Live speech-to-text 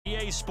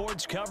NBC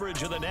Sports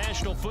coverage of the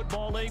National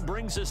Football League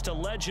brings us to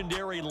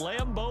legendary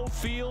Lambeau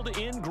Field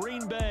in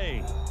Green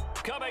Bay.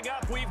 Coming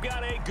up, we've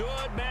got a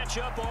good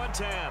matchup on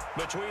tap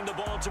between the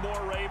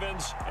Baltimore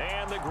Ravens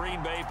and the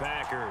Green Bay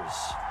Packers.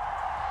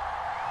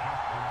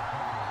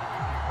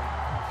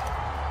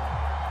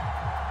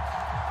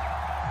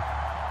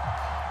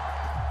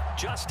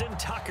 Justin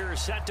Tucker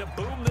set to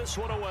boom this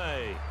one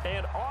away.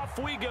 And off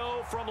we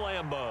go from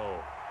Lambeau.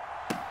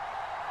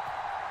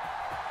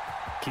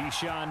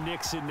 Keyshawn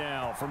Nixon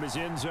now from his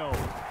end zone.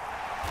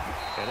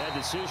 And that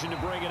decision to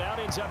bring it out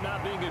ends up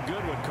not being a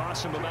good one.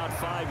 Cost him about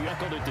 5.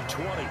 Yuckled it to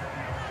 20.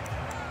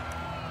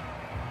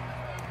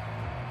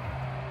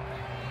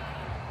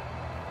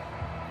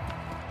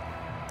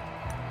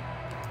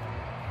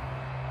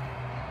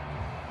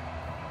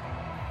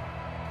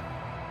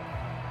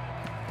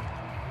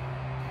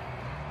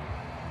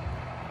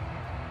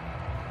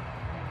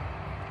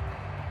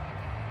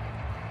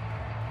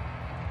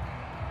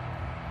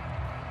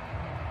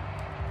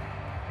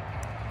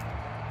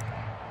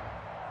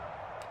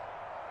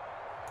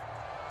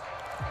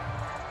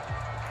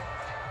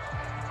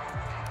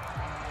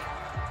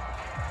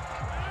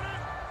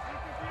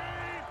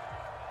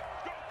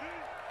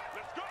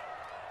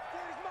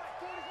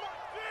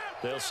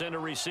 They'll send a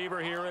receiver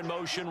here in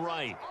motion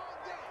right.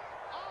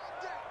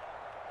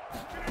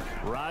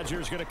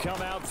 Rodgers going to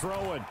come out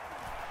throwing.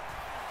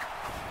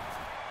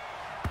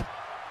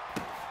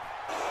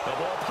 The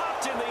ball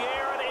popped in the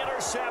air and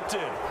intercepted.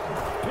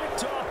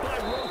 Picked off by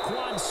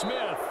Roquan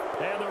Smith.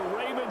 And the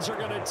Ravens are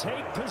going to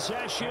take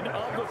possession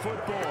of the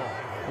football.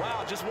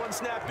 Wow, just one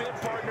snap in,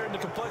 partner, and the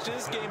complexion of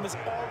this game has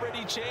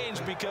already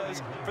changed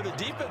because for the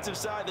defensive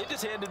side, they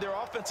just handed their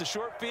offense a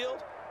short field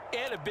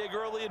and a big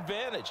early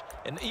advantage.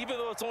 And even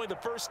though it's only the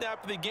first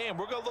snap of the game,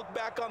 we're going to look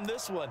back on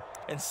this one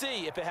and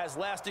see if it has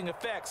lasting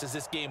effects as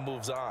this game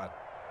moves on.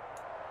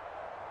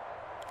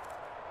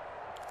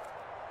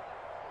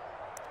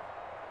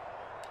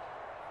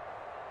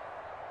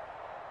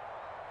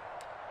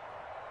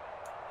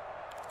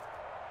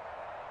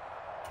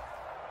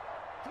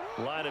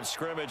 Line of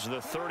scrimmage,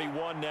 the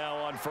 31 now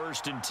on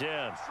 1st and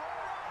 10.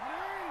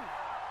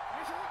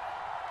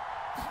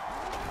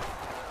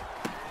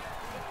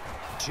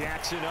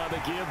 Jackson on the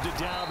give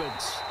to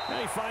Dobbins.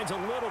 And he finds a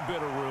little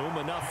bit of room,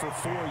 enough for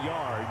 4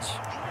 yards.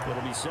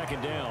 It'll be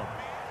 2nd down.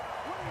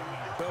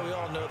 Well, we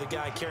all know the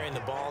guy carrying the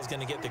ball is going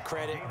to get the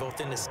credit,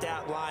 both in the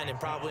stat line and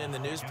probably in the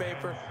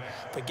newspaper.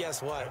 But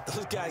guess what?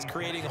 Those guys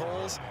creating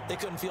holes, they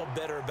couldn't feel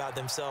better about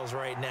themselves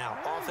right now.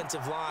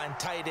 Offensive line,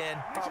 tight end,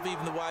 probably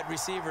even the wide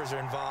receivers are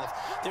involved.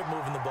 They're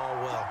moving the ball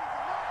well.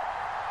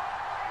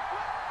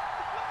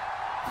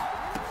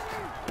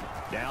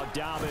 Now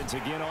Dobbins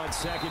again on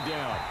 2nd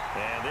down.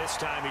 And this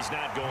time he's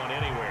not going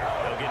anywhere.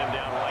 They'll get him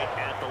down right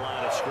at the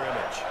line of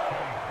scrimmage.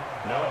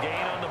 No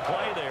gain on the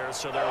play there,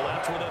 so they're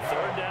left with a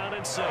 3rd down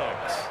and 6.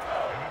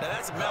 Now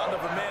that's a mountain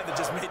of a man that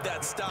just made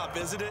that stop,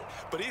 isn't it?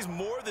 But he's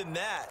more than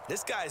that.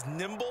 This guy's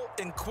nimble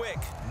and quick.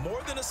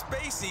 More than a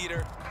space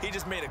eater. He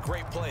just made a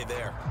great play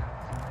there.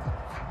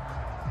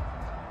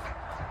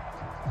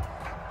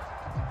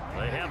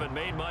 They haven't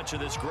made much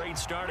of this great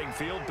starting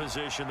field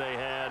position they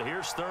had.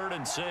 Here's 3rd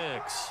and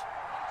 6.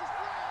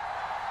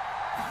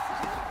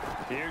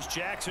 Here's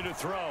Jackson to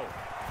throw.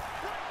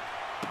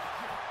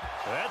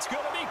 That's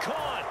going to be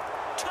caught.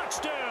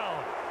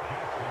 Touchdown.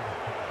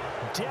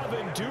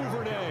 Devin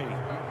Duvernay,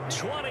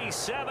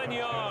 27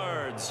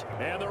 yards.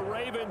 And the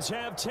Ravens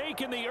have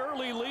taken the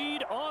early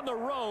lead on the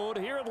road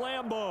here at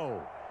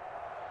Lambeau.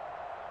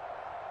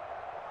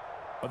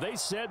 Well, they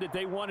said that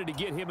they wanted to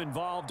get him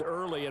involved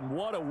early, and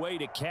what a way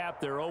to cap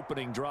their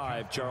opening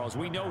drive, Charles.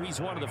 We know he's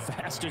one of the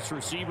fastest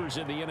receivers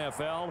in the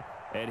NFL,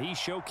 and he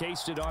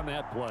showcased it on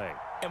that play.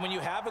 And when you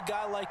have a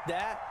guy like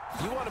that,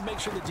 you want to make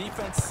sure the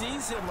defense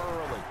sees him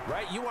early,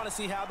 right? You want to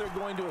see how they're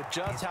going to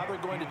adjust, how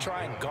they're going to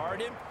try and guard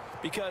him,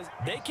 because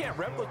they can't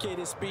replicate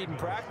his speed in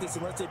practice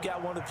unless they've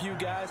got one of the few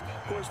guys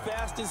who are as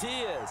fast as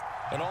he is.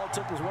 And all it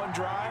took was one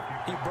drive.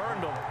 He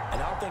burned them,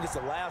 and I don't think it's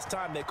the last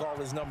time they call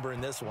his number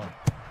in this one.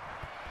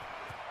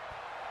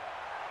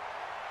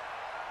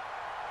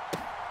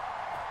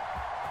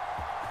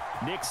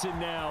 Nixon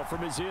now from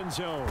his end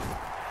zone.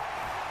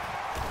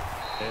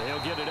 And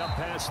he'll get it up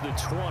past the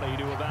 20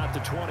 to about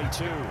the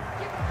 22.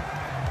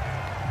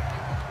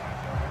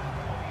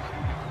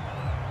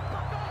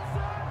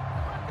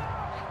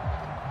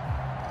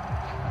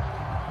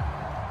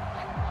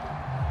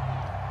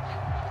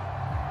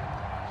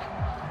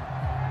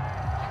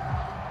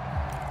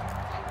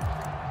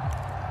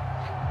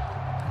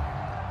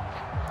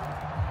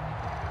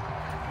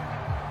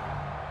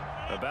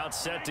 About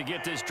set to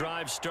get this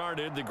drive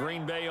started. The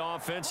Green Bay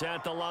offense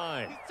at the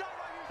line.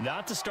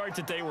 Not the start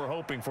that they were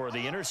hoping for.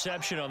 The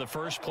interception on the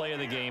first play of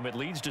the game. It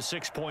leads to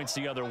 6 points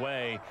the other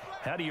way.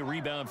 How do you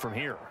rebound from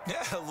here?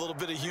 Yeah, a little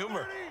bit of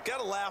humor. Got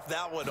to laugh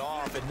that one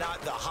off, and not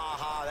the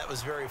ha-ha, that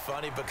was very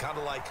funny, but kind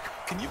of like,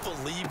 can you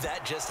believe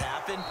that just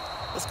happened?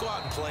 Let's go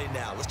out and play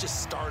now. Let's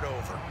just start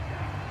over.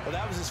 Well,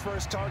 that was his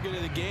first target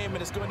of the game,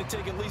 and it's going to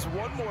take at least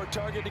one more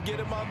target to get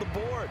him on the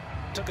board.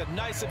 Took a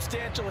nice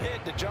substantial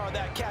hit to jar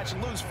that catch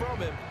loose from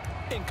him.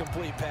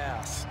 Incomplete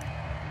pass.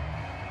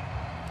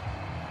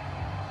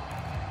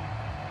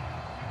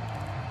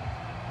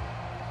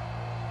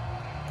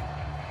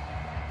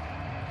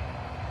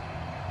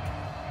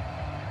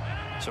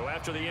 So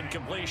after the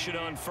incompletion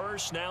on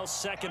first, now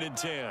 2nd and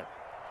 10.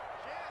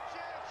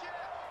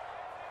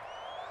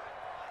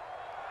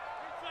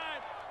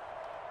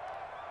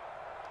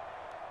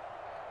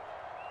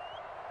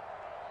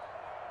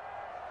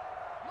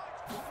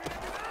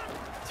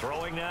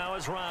 Throwing now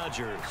is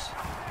Rodgers.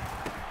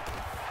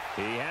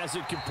 He has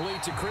it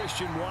complete to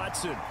Christian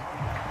Watson.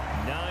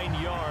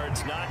 9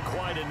 yards, not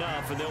quite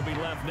enough, and they'll be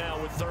left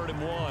now with 3rd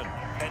and 1.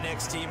 An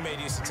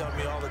ex-teammate used to tell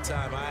me all the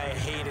time, I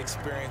hate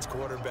experienced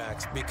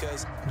quarterbacks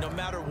because no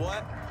matter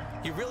what,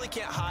 you really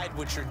can't hide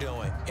what you're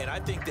doing. And I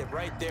think that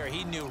right there,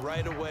 he knew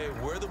right away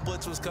where the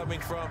blitz was coming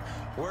from,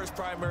 where his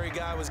primary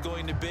guy was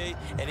going to be,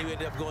 and he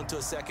ended up going to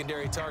a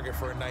secondary target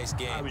for a nice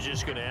game. I was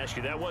just going to ask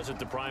you, that wasn't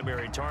the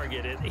primary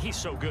target. He's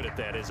so good at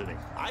that, isn't he?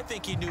 I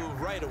think he knew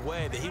right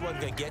away that he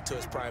wasn't going to get to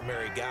his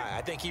primary guy.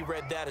 I think he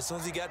read that as soon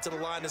as he got to the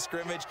line of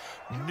scrimmage,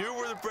 knew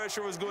where the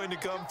pressure was going to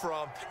come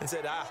from, and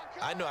said,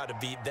 I know how to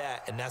beat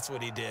that, and that's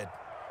what he did.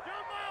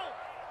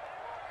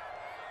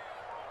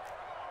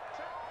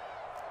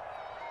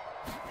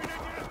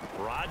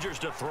 Rodgers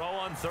to throw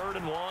on 3rd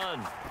and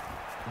 1.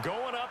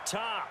 Going up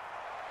top.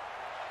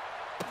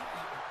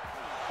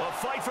 A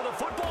fight for the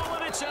football,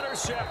 and it's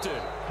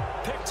intercepted.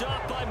 Picked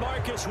up by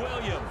Marcus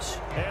Williams.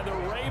 And the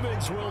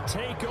Ravens will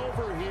take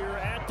over here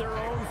at their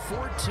own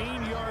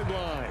 14-yard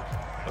line.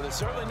 Well, they're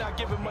certainly not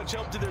giving much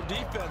help to their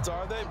defense,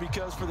 are they?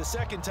 Because for the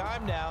 2nd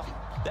time now,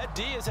 that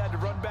D has had to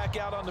run back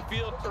out on the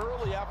field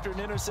early after an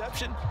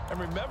interception. And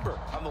remember,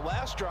 on the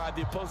last drive,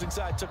 the opposing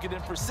side took it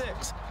in for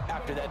 6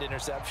 after that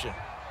interception.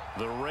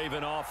 The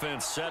Raven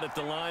offense set at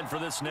the line for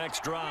this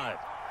next drive.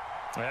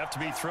 They have to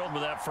be thrilled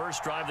with that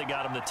first drive. They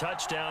got him the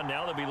touchdown.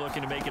 Now they'll be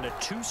looking to make it a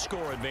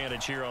 2-score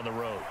advantage here on the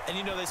road. And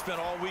you know they spent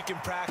all week in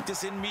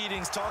practice, in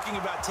meetings, talking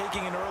about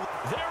taking an early.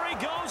 There he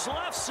goes,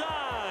 left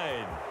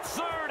side.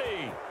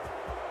 30,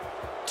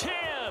 10,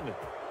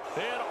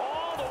 and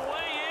all the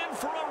way in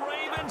for a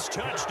Ravens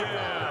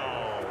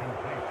touchdown.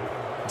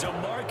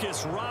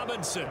 Demarcus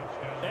Robinson.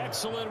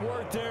 Excellent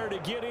work there to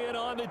get in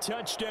on the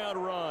touchdown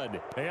run.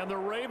 And the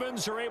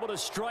Ravens are able to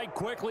strike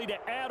quickly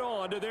to add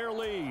on to their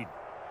lead.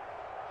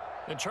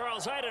 And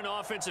Charles, I had an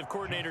offensive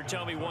coordinator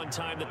tell me one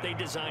time that they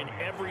design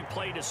every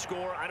play to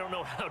score. I don't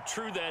know how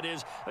true that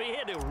is. But he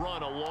had to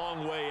run a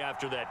long way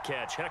after that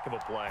catch. Heck of a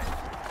play.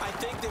 I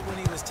think that when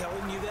he was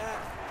telling you that,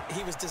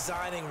 he was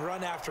designing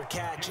run after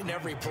catch in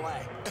every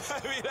play.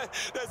 I mean,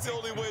 that's the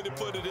only way to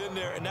put it in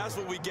there, and that's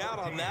what we got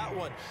on that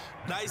one.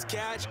 Nice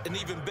catch, an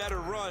even better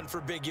run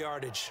for big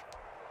yardage.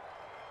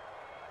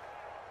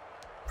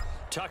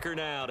 Tucker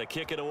now to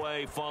kick it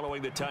away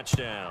following the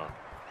touchdown.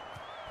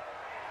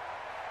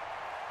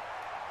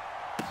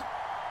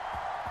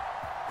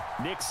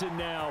 Nixon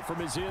now from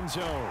his end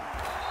zone.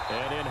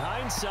 And in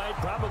hindsight,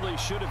 probably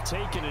should have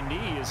taken a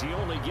knee as he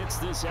only gets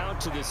this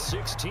out to the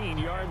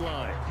 16-yard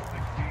line.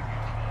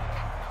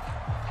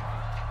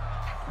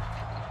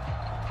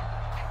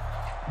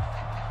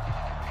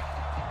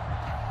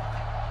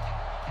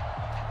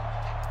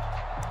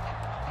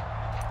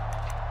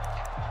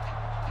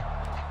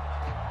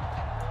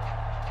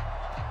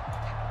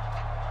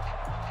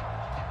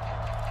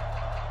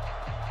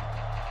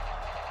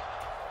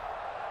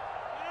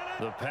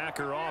 The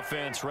Packer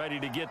offense ready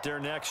to get their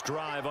next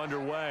drive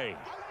underway.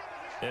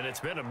 And it's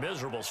been a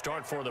miserable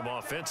start for them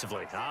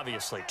offensively.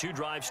 Obviously, 2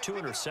 drives, 2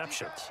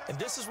 interceptions. And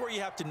this is where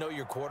you have to know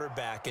your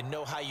quarterback and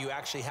know how you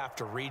actually have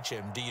to reach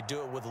him. Do you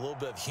do it with a little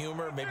bit of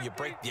humor? Maybe you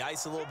break the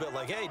ice a little bit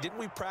like, hey, didn't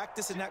we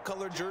practice in that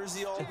colored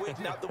jersey all week,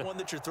 not the one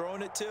that you're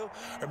throwing it to?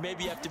 Or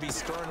maybe you have to be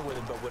stern with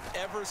him. But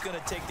whatever it's going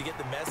to take to get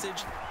the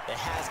message, it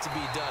has to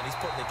be done. He's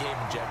putting the game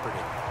in jeopardy.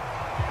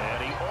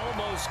 And he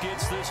almost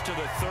gets this to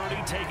the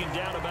 30, taken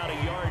down about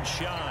a yard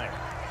shy.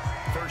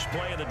 First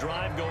play of the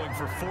drive going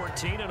for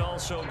 14 and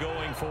also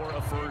going for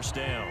a first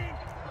down.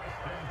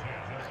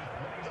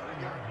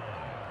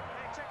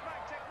 Check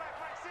back 6.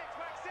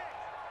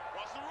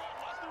 Watch the run.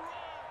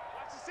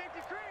 Watch the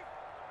safety creep.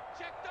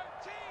 Check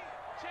 13.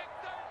 Check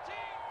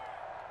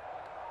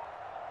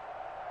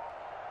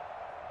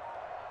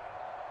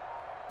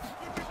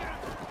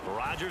 13.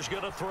 Rodgers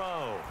going to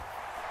throw.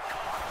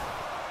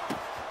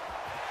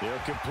 They'll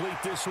complete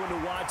this one to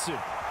Watson.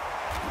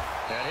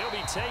 And he'll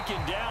be taken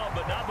down,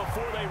 but not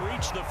before they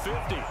reach the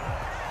 50.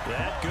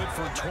 That good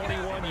for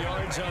 21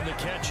 yards on the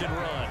catch and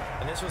run.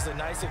 And this was a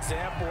nice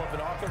example of an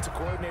offensive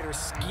coordinator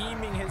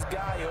scheming his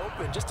guy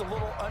open. Just a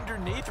little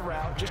underneath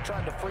route, just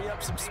trying to free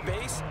up some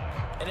space,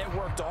 and it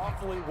worked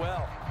awfully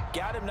well.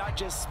 Got him not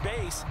just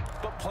space,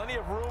 but plenty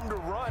of room to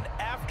run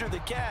after the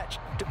catch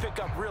to pick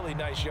up really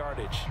nice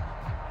yardage.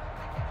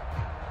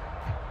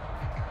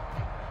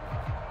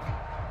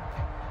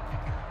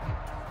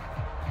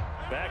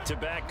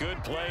 Back-to-back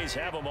good plays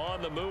have them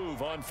on the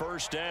move on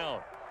first down.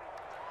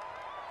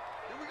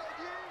 Here we go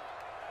again.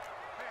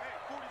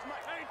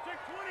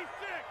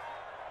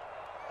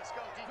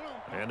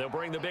 And they'll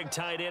bring the big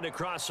tight end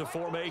across the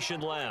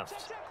formation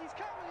left.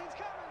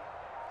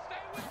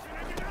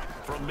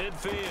 From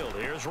midfield,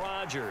 here's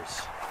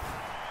Rodgers.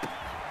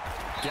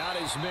 Got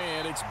his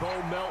man, it's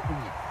Bo Melton.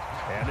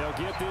 And they'll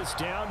get this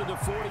down to the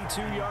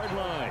 42-yard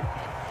line.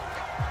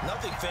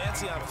 Nothing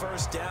fancy on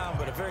first down,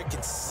 but a very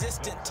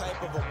consistent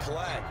type of a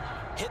play.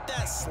 Hit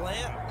that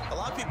slant. A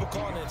lot of people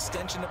call it an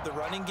extension of the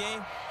running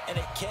game, and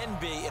it can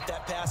be if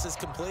that pass is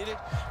completed,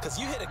 because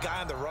you hit a guy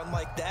on the run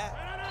like that,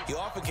 you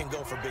often can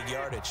go for big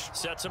yardage.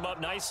 Sets him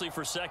up nicely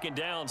for second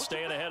down,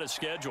 staying ahead of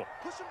schedule.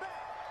 Push him back.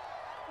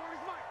 For his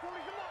mark. For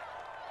his mark.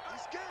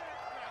 He's good.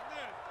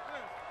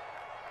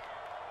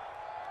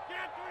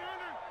 Get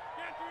 300.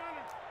 Get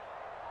 300.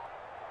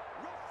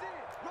 Rush in.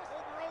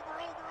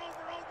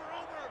 Rush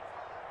over.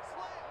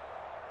 Slam.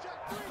 Check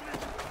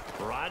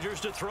 3. Rodgers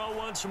to throw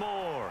once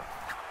more.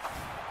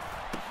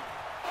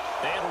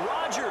 And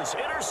Rodgers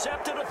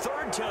intercepted a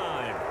third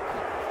time.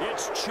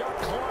 It's Chuck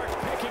Clark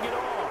picking it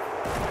off.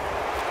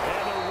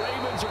 And the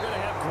Ravens are going to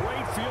have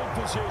great field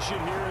position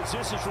here as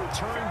this is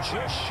returned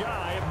just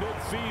shy of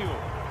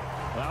midfield.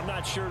 Well, I'm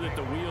not sure that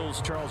the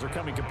wheels, Charles, are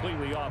coming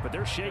completely off, but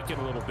they're shaking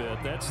a little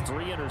bit. That's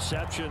 3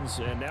 interceptions,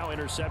 and now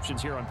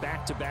interceptions here on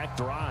back-to-back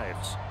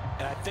drives.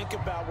 And I think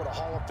about what a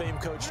Hall of Fame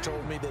coach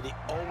told me, that he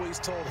always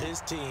told his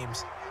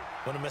teams,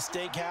 when a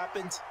mistake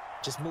happens,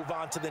 just move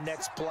on to the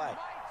next play.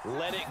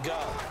 Let it go.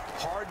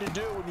 Hard to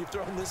do when you've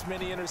thrown this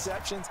many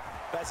interceptions.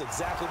 That's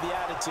exactly the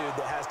attitude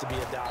that has to be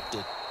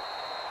adopted.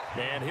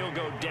 And he'll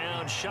go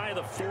down shy of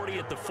the 40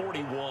 at the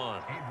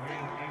 41.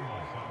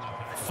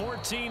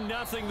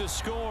 14-0 the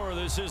score.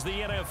 This is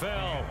the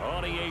NFL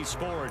on EA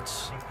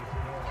Sports.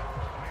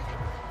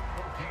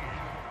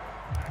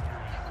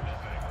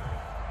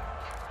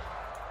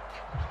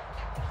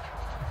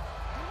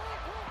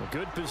 A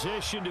good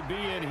position to be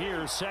in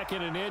here,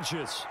 2nd and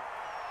inches.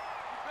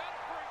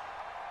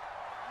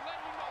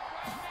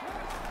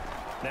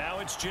 Now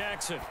it's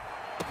Jackson.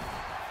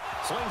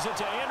 Slings it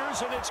to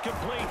Andrews, and it's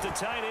complete. The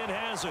tight end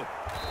has it.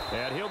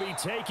 And he'll be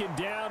taken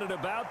down at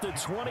about the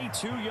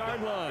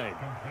 22-yard line.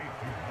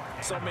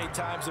 So many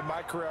times in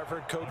my career I've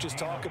heard coaches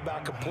talk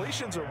about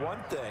completions are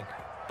one thing,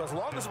 but as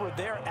long as we're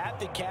there at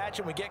the catch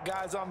and we get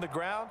guys on the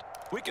ground,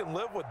 we can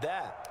live with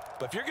that.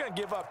 But if you're going to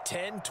give up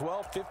 10,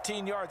 12,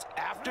 15 yards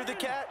after the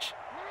catch,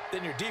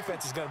 then your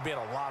defense is going to be in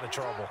a lot of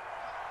trouble.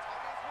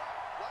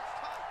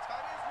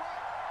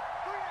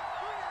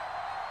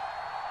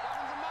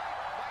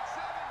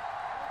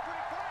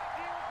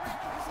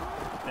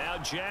 Now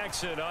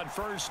Jackson on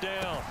first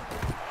down.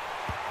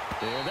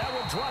 And that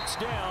one drops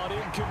down,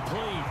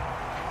 incomplete.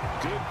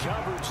 Good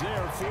coverage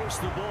there,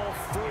 forced the ball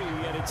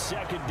free, and it's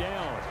 2nd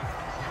down.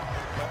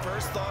 My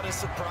first thought is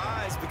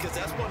surprise, because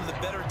that's one of the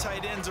better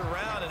tight ends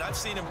around, and I've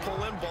seen him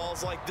pull in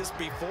balls like this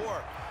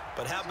before.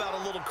 But how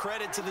about a little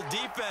credit to the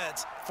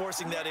defense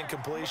forcing that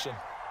incompletion?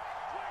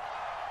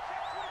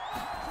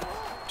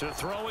 To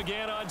throw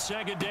again on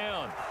 2nd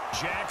down.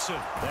 Jackson,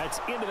 that's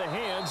into the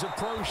hands of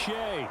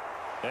Prochet.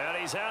 And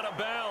he's out of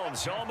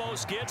bounds,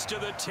 almost gets to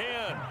the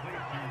 10.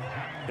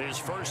 His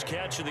first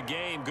catch of the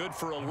game, good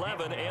for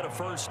 11 and a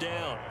first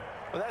down.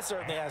 Well, that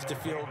certainly has to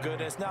feel good.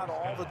 It's not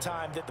all the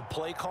time that the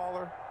play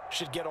caller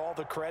should get all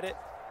the credit.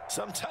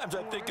 Sometimes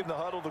I think in the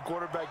huddle, the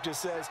quarterback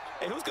just says,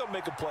 hey, who's going to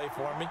make a play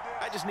for me?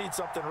 I just need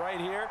something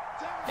right here.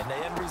 And the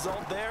end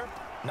result there,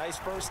 nice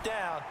first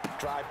down.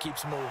 Drive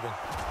keeps moving.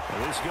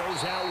 And this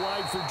goes out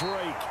wide for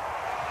Drake.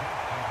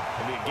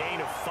 It'll be a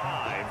gain of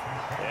 5,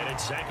 and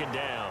it's 2nd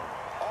down.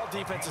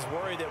 Defenses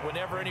worry that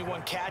whenever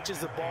anyone catches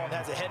the ball and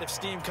has a head of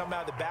steam come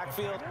out of the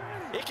backfield,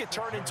 it could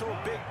turn into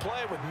a big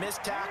play with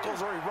missed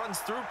tackles or he runs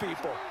through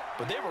people.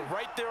 But they were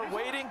right there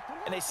waiting,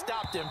 and they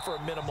stopped him for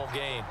a minimal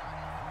gain.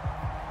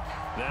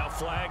 Now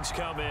flags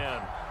come in.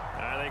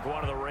 I think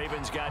one of the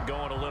Ravens got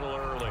going a little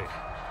early.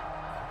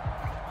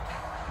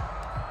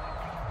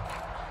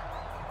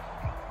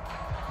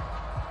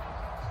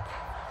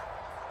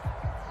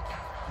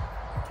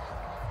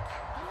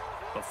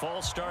 A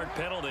false start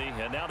penalty,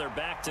 and now they're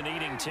back to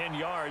needing 10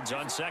 yards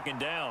on 2nd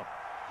down.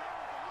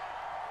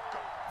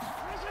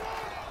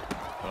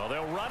 Well,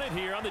 they'll run it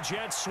here on the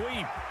jet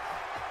sweep.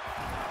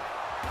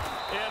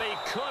 And he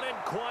couldn't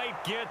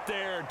quite get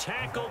there.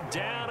 Tackled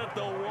down at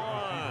the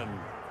 1.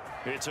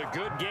 It's a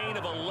good gain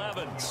of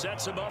 11.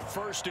 Sets him up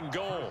 1st and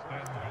goal.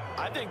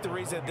 I think the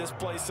reason this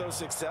play is so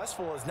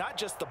successful is not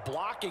just the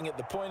blocking at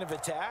the point of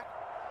attack,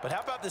 but how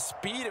about the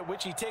speed at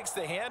which he takes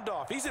the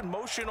handoff? He's in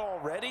motion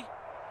already.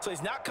 So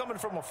he's not coming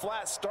from a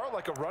flat start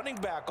like a running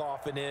back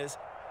often is.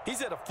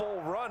 He's at a full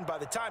run by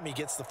the time he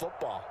gets the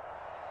football.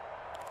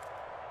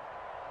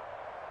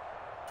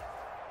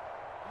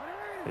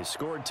 They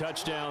scored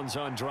touchdowns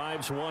on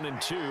drives 1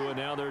 and 2, and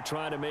now they're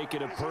trying to make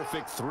it a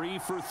perfect 3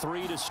 for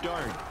 3 to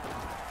start.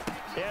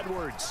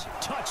 Edwards,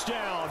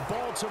 touchdown,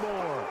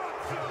 Baltimore.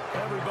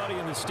 Everybody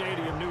in the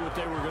stadium knew what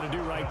they were going to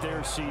do right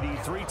there, CD.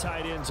 3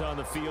 tight ends on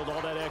the field,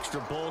 all that extra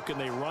bulk, and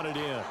they run it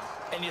in.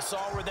 And you saw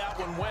where that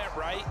one went,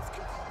 right?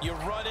 You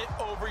run it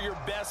over your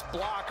best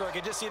blocker. I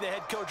can just see the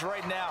head coach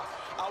right now.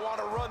 I want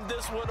to run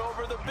this one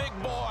over the big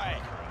boy.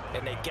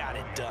 And they got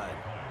it done.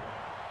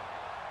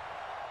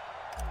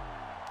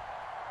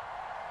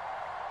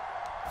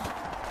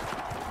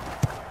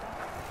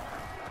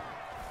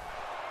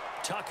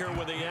 Tucker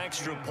with the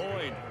extra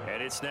point,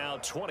 and it's now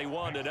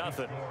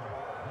 21-0.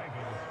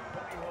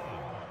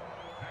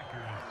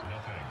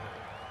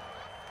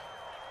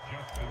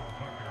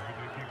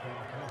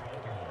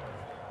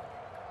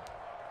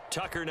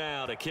 Tucker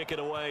now to kick it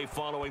away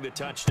following the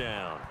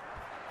touchdown.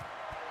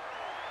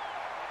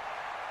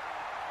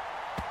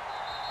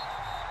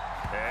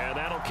 And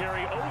that'll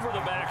carry over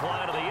the back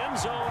line of the end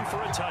zone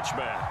for a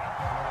touchback.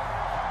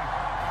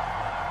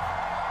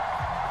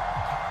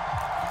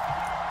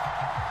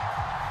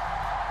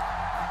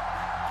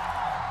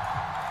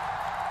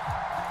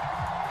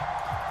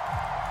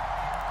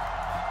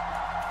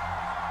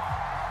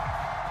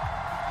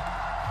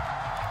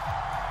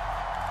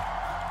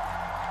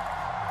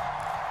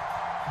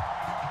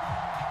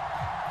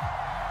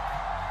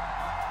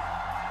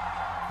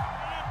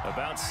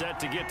 About set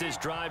to get this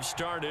drive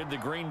started. The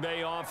Green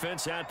Bay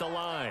offense at the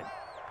line.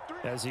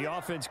 As the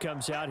offense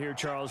comes out here,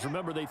 Charles,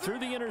 remember they threw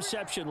the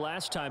interception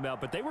last time out,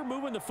 but they were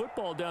moving the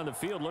football down the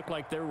field. Looked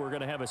like they were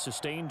going to have a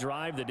sustained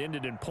drive that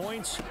ended in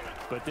points,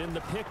 but then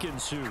the pick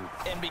ensued.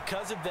 And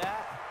because of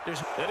that,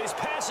 and his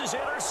pass is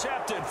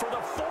intercepted for the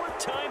 4th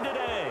time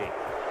today.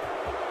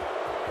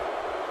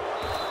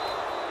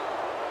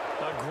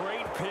 A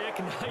great pick,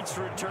 nice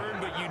return,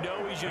 but you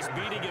know he's just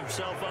beating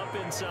himself up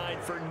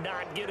inside for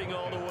not getting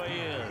all the way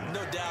in.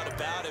 No doubt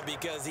about it,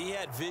 because he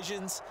had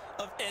visions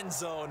of end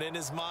zone in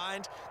his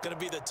mind, going to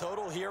be the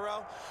total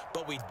hero.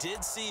 But we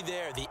did see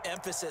there the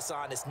emphasis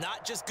on it's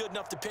not just good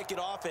enough to pick it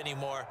off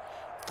anymore.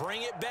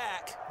 Bring it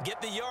back,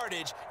 get the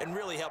yardage, and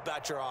really help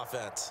out your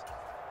offense.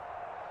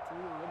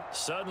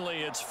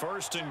 Suddenly it's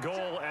 1st and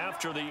goal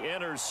after the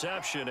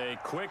interception. A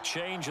quick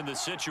change in the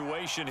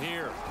situation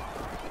here.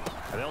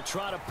 They'll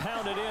try to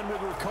pound it in with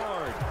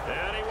Ricard.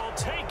 And he will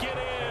take it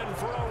in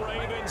for a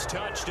Ravens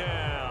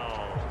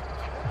touchdown.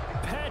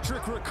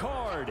 Patrick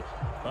Ricard.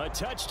 A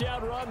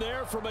touchdown run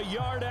there from a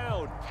yard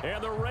out.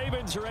 And the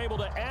Ravens are able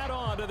to add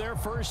on to their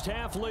first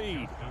half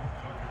lead.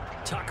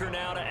 Tucker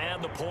now to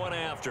add the point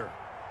after.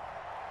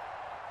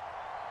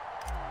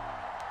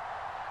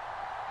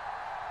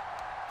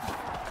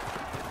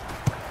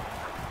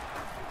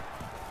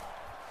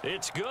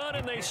 It's good,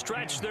 and they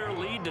stretch their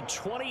lead to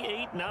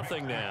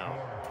 28-0 now.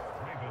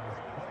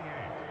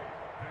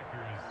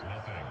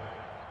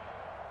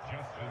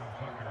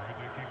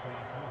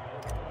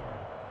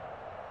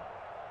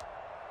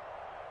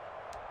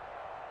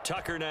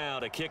 Tucker now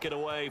to kick it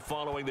away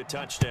following the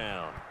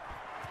touchdown.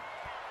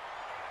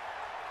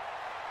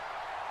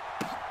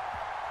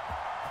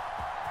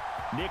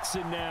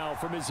 Nixon now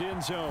from his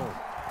end zone.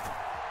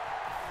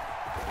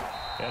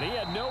 And he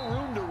had no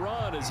room to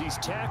run as he's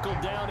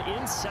tackled down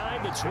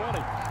inside the 20.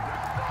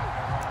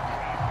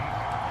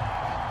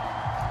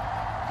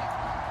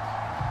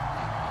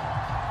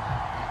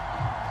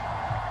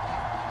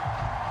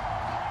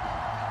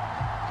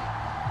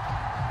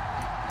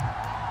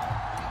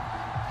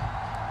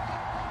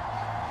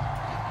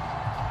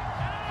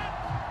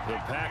 The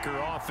Packer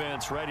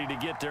offense ready to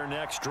get their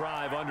next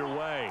drive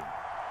underway.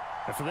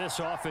 And for this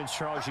offense,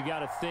 Charles, you got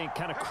to think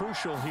kind of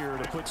crucial here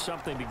to put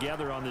something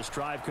together on this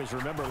drive, because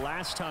remember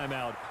last time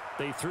out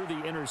they threw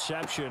the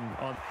interception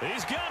on.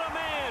 He's got a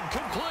man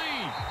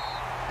complete.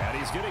 And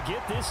he's going to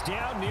get this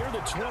down near the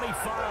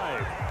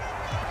 25.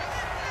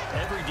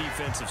 Every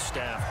defensive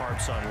staff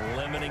harps on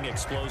limiting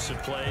explosive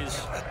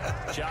plays.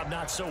 Job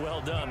not so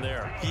well done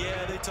there.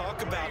 Yeah, they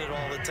talk about it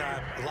all the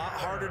time. A lot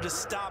harder to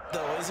stop,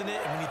 though, isn't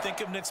it? And when you think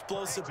of an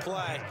explosive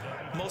play,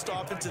 most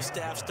offensive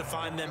staffs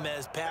define them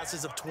as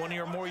passes of 20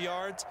 or more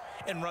yards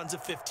and runs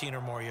of 15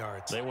 or more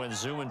yards. They went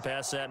zooming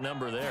past that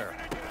number there.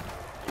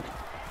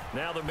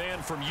 Now the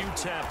man from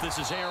UTEP, this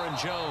is Aaron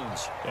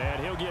Jones.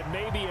 And he'll get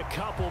maybe a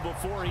couple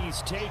before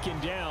he's taken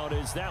down,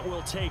 as that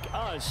will take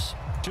us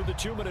to the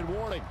 2-minute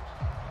warning.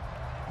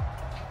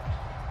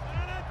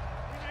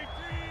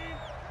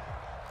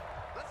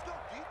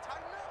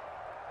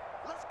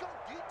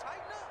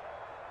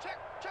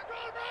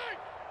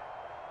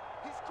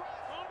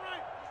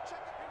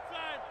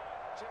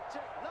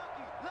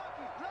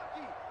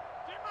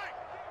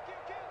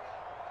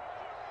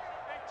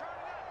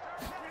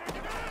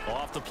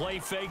 Off the play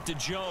fake to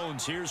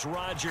Jones. Here's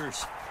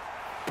Rodgers.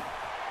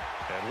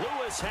 And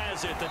Lewis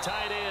has it, the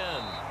tight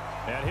end.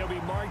 And he'll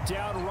be marked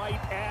down right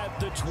at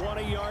the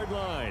 20-yard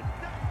line.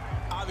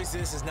 Obviously,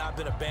 this has not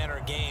been a banner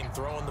game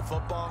throwing the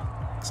football.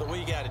 So what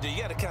you got to do, you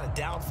got to kind of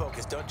down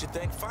focus, don't you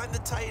think? Find the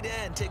tight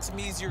end, take some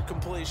easier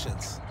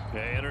completions.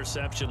 Yeah,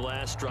 interception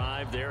last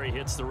drive. There he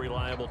hits the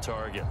reliable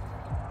target.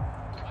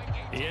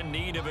 In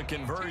need of a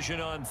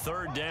conversion on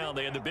 3rd down.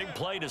 They had the big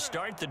play to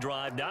start the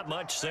drive. Not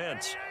much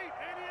sense.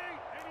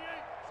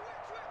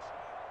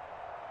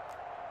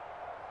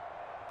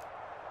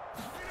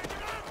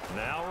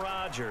 Now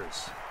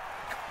Rodgers.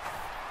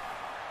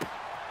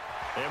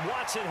 And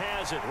Watson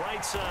has it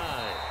right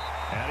side.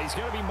 And he's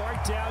going to be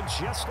marked down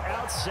just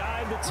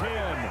outside the 10.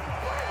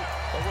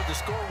 Well, with the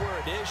score where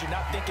it is, you're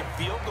not thinking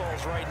field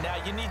goals right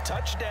now. You need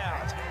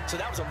touchdowns. So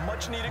that was a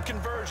much-needed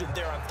conversion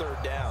there on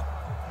 3rd down.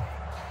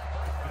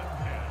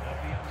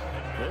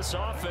 This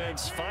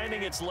offense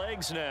finding its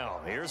legs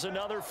now. Here's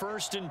another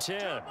 1st and 10.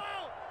 Go to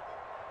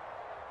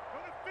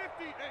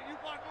 50. Hey, you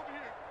block over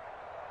here.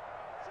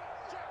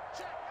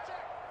 Check.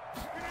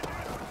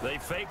 They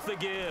fake the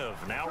give.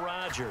 Now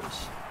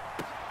Rodgers.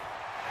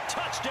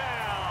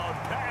 Touchdown,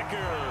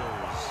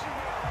 Packers.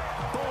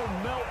 Bo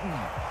Melton.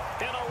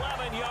 An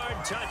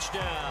 11-yard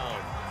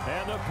touchdown.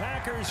 And the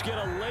Packers get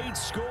a late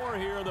score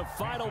here in the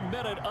final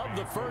minute of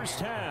the first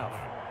half.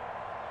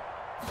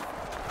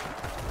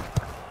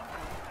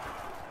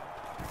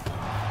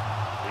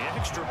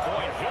 The extra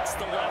point hits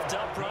the left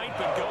upright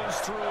but goes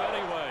through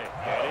anyway.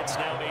 And it's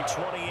now a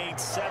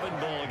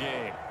 28-7 ball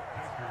game.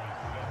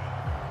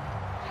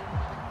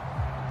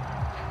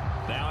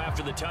 Now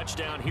after the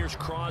touchdown, here's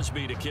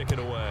Crosby to kick it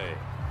away.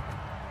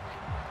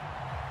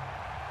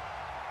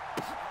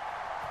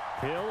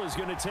 Hill is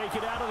going to take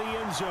it out of the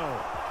end zone.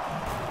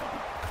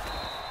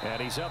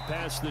 And he's up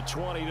past the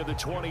 20 to the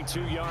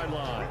 22-yard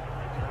line.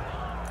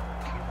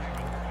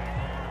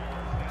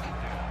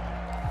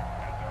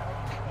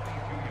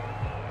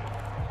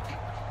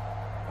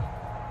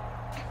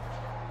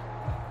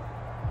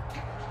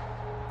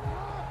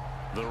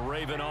 The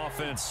Raven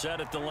offense set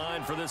at the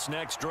line for this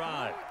next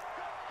drive.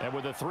 And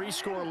with a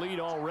 3-score lead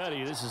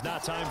already, this is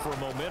not time for a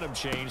momentum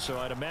change, so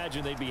I'd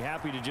imagine they'd be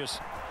happy to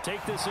just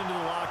take this into the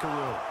locker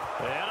room.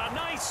 And a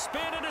nice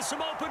spin into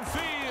some open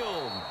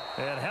field.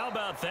 And how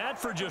about that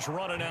for just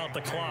running out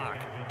the clock?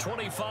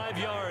 25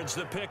 yards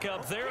to pick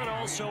up there and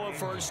also a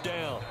 1st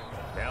down.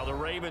 Now the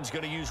Ravens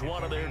going to use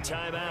one of their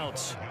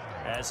timeouts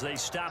as they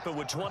stop it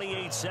with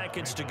 28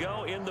 seconds to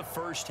go in the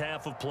first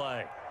half of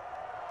play.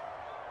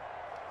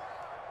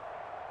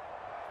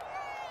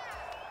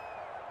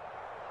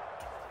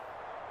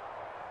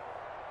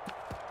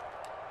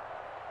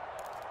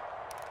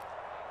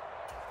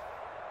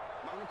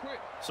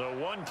 So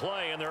one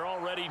play, and they're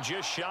already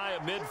just shy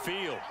of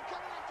midfield.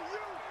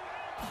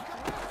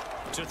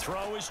 To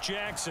throw is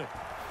Jackson.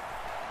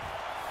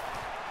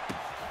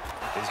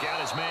 He's got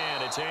his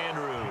man. It's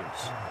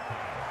Andrews.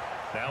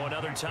 Now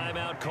another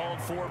timeout called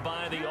for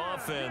by the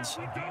offense.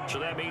 So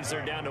that means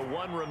they're down to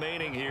 1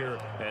 remaining here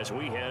as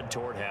we head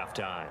toward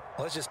halftime.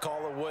 Let's just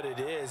call it what it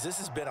is. This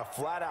has been a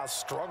flat-out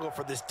struggle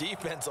for this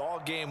defense all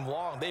game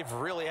long. They've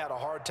really had a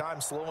hard time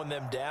slowing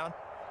them down.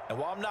 And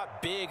while I'm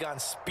not big on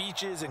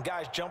speeches and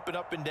guys jumping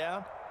up and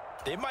down,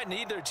 they might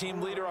need their team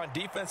leader on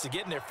defense to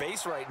get in their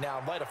face right now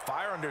and light a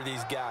fire under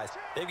these guys.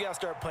 They've got to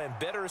start playing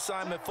better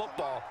assignment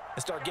football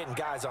and start getting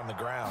guys on the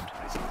ground.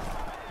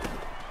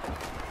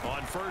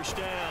 On 1st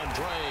down,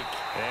 Drake.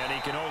 And he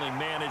can only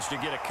manage to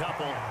get a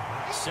couple.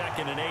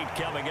 2nd and 8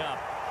 coming up.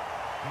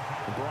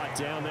 Brought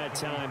down that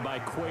time by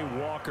Quay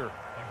Walker.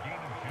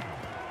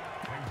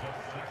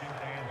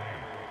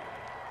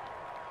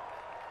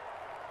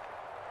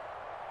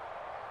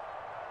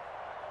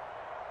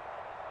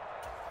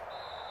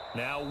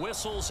 Now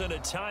whistles and a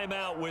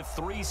timeout with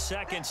 3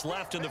 seconds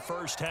left in the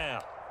first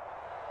half.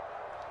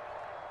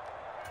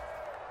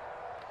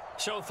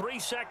 So 3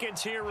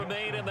 seconds here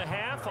remain in the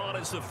half. On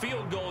is the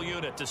field goal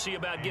unit to see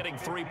about getting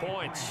 3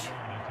 points.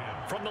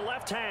 From the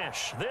left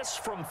hash, this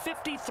from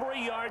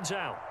 53 yards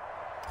out.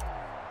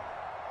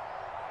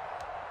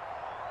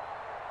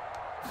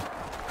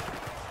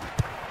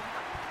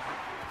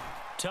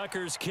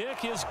 Tucker's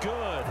kick is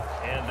good,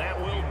 and that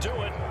will do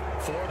it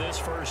for this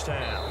first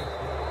half.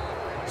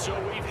 So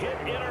we've hit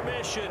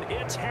intermission.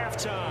 It's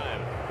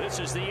halftime. This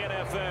is the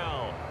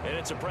NFL, and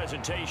it's a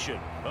presentation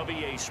of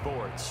EA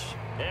Sports.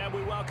 And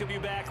we welcome you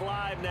back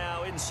live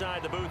now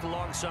inside the booth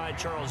alongside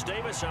Charles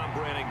Davis. I'm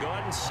Brandon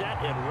Gaudin, set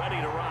and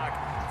ready to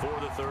rock for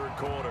the 3rd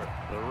quarter.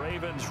 The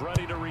Ravens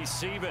ready to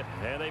receive it,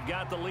 and they've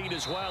got the lead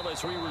as well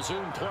as we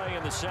resume play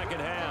in the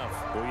second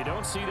half. Well, you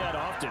don't see that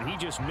often. He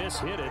just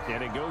mishit it,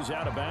 and it goes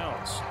out of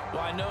bounds.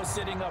 Well, I know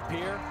sitting up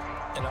here,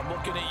 and I'm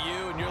looking at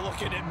you, and you're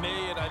looking at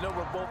me, and I know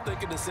we're both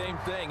thinking the same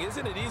thing.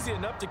 Isn't it easy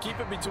enough to keep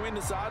it between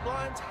the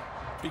sidelines?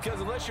 Because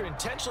unless you're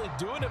intentionally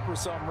doing it for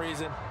some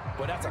reason,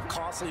 well, that's a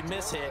costly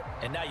mishit,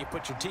 and now you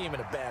put your team in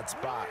a bad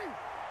spot.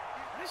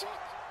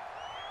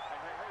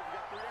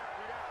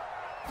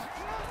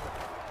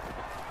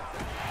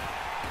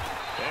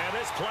 And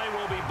this play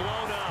will be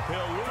blown up.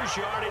 He'll lose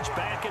yardage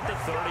back at the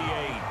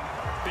 38.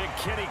 Big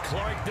Kenny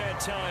Clark that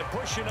time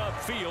pushing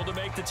upfield to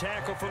make the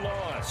tackle for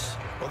loss.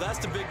 Well, that's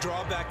the big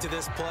drawback to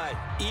this play.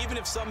 Even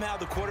if somehow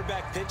the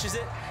quarterback pitches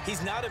it,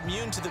 he's not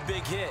immune to the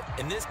big hit.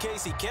 In this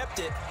case, he kept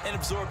it and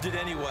absorbed it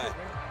anyway.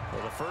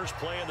 Well, the first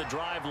play of the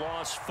drive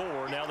lost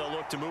 4. Now they'll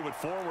look to move it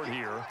forward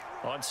here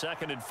on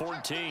 2nd and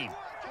 14.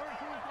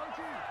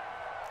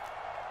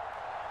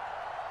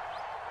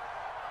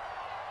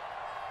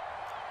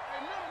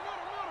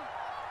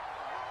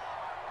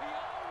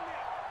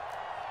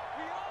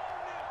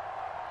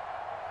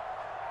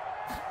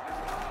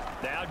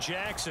 Now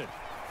Jackson.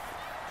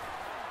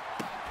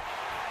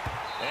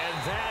 And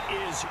that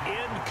is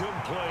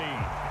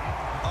incomplete.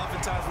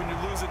 Oftentimes when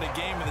you're losing a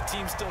game and the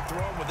team's still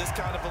throwing with this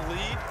kind of a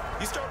lead,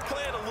 you start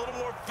playing a little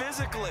more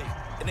physically.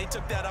 And they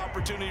took that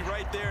opportunity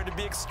right there to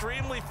be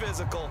extremely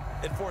physical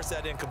and force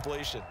that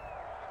incompletion.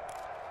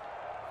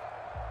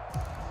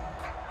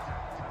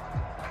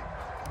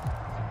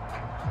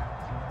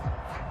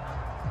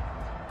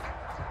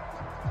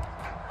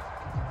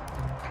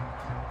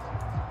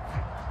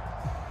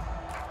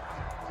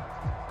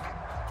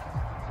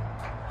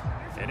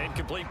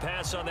 Incomplete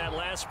pass on that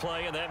last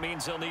play, and that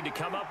means they'll need to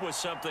come up with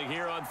something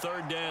here on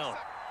third down.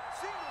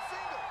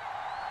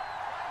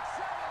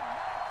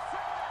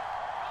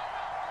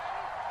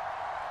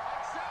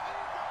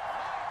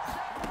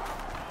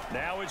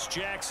 Now it's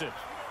Jackson.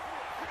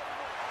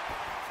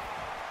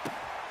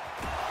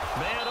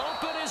 Man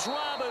open is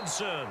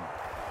Robinson.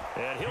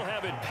 And he'll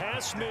have it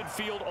past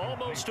midfield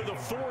almost to the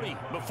 40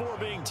 before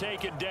being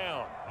taken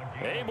down.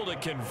 Able to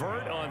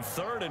convert on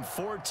 3rd and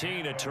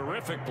 14. A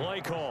terrific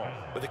play call.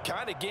 With the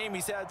kind of game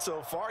he's had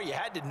so far, you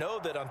had to know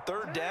that on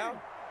 3rd down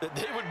that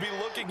they would be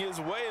looking his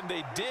way, and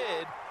they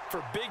did,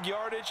 for big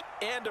yardage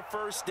and a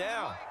first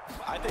down.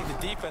 I think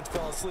the defense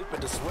fell asleep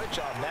at the switch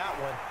on that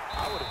one.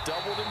 I would have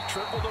doubled him,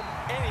 tripled him,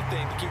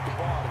 anything to keep the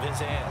ball out of his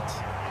hands.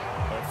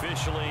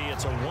 Officially,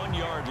 it's a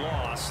 1-yard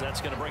loss.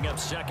 That's going to bring up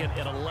 2nd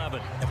and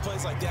 11. And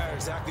plays like that are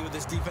exactly what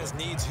this defense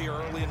needs here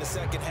early in the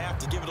second half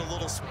to give it a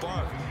little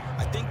spark.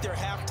 I think their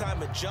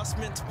halftime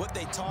adjustment, what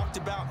they talked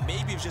about,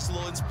 maybe it's just a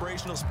little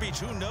inspirational speech.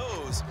 Who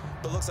knows?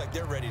 But looks like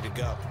they're ready to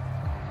go.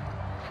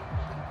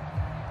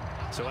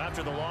 So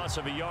after the loss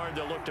of a yard,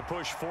 they'll look to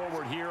push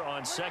forward here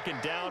on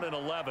 2nd down and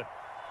 11.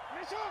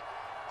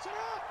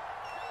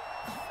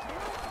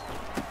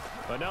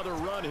 Another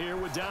run here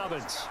with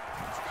Dobbins.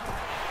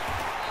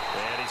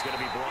 And he's going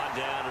to be brought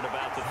down at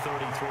about the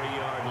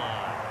 33-yard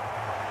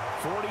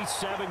line.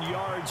 47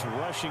 yards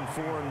rushing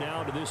for him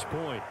now to this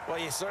point. Well,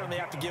 you certainly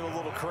have to give a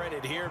little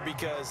credit here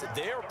because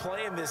they're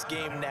playing this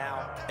game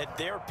now at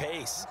their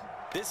pace.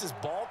 This is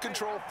ball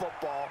control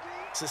football,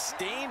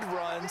 sustained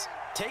runs,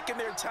 taking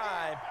their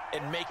time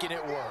and making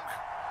it work.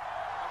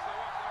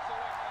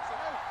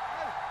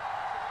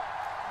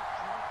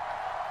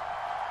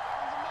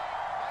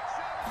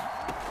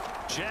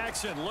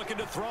 Jackson looking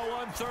to throw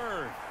on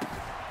 3rd.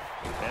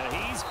 And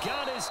he's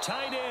got his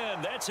tight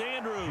end. That's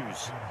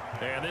Andrews.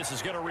 And this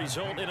is going to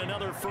result in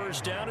another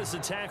first down as the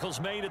tackle's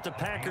made at the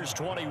Packers'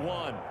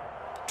 21.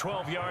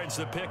 12 yards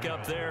to pick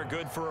up there.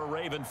 Good for a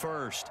Raven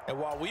first. And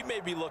while we may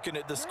be looking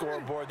at the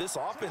scoreboard, this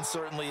offense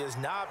certainly is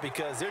not,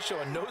 because they're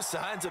showing no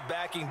signs of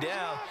backing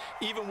down,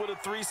 even with a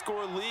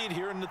 3-score lead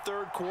here in the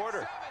 3rd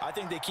quarter. I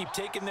think they keep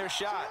taking their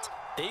shots.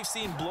 They've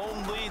seen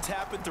blown leads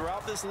happen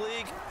throughout this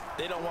league.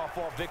 They don't want to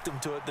fall victim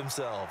to it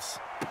themselves.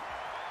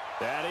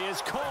 That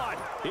is caught.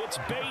 It's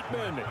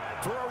Bateman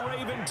for a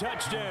Raven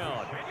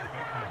touchdown.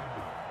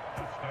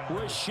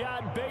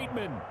 Rashad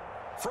Bateman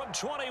from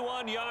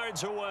 21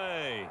 yards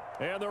away.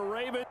 And the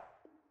Ravens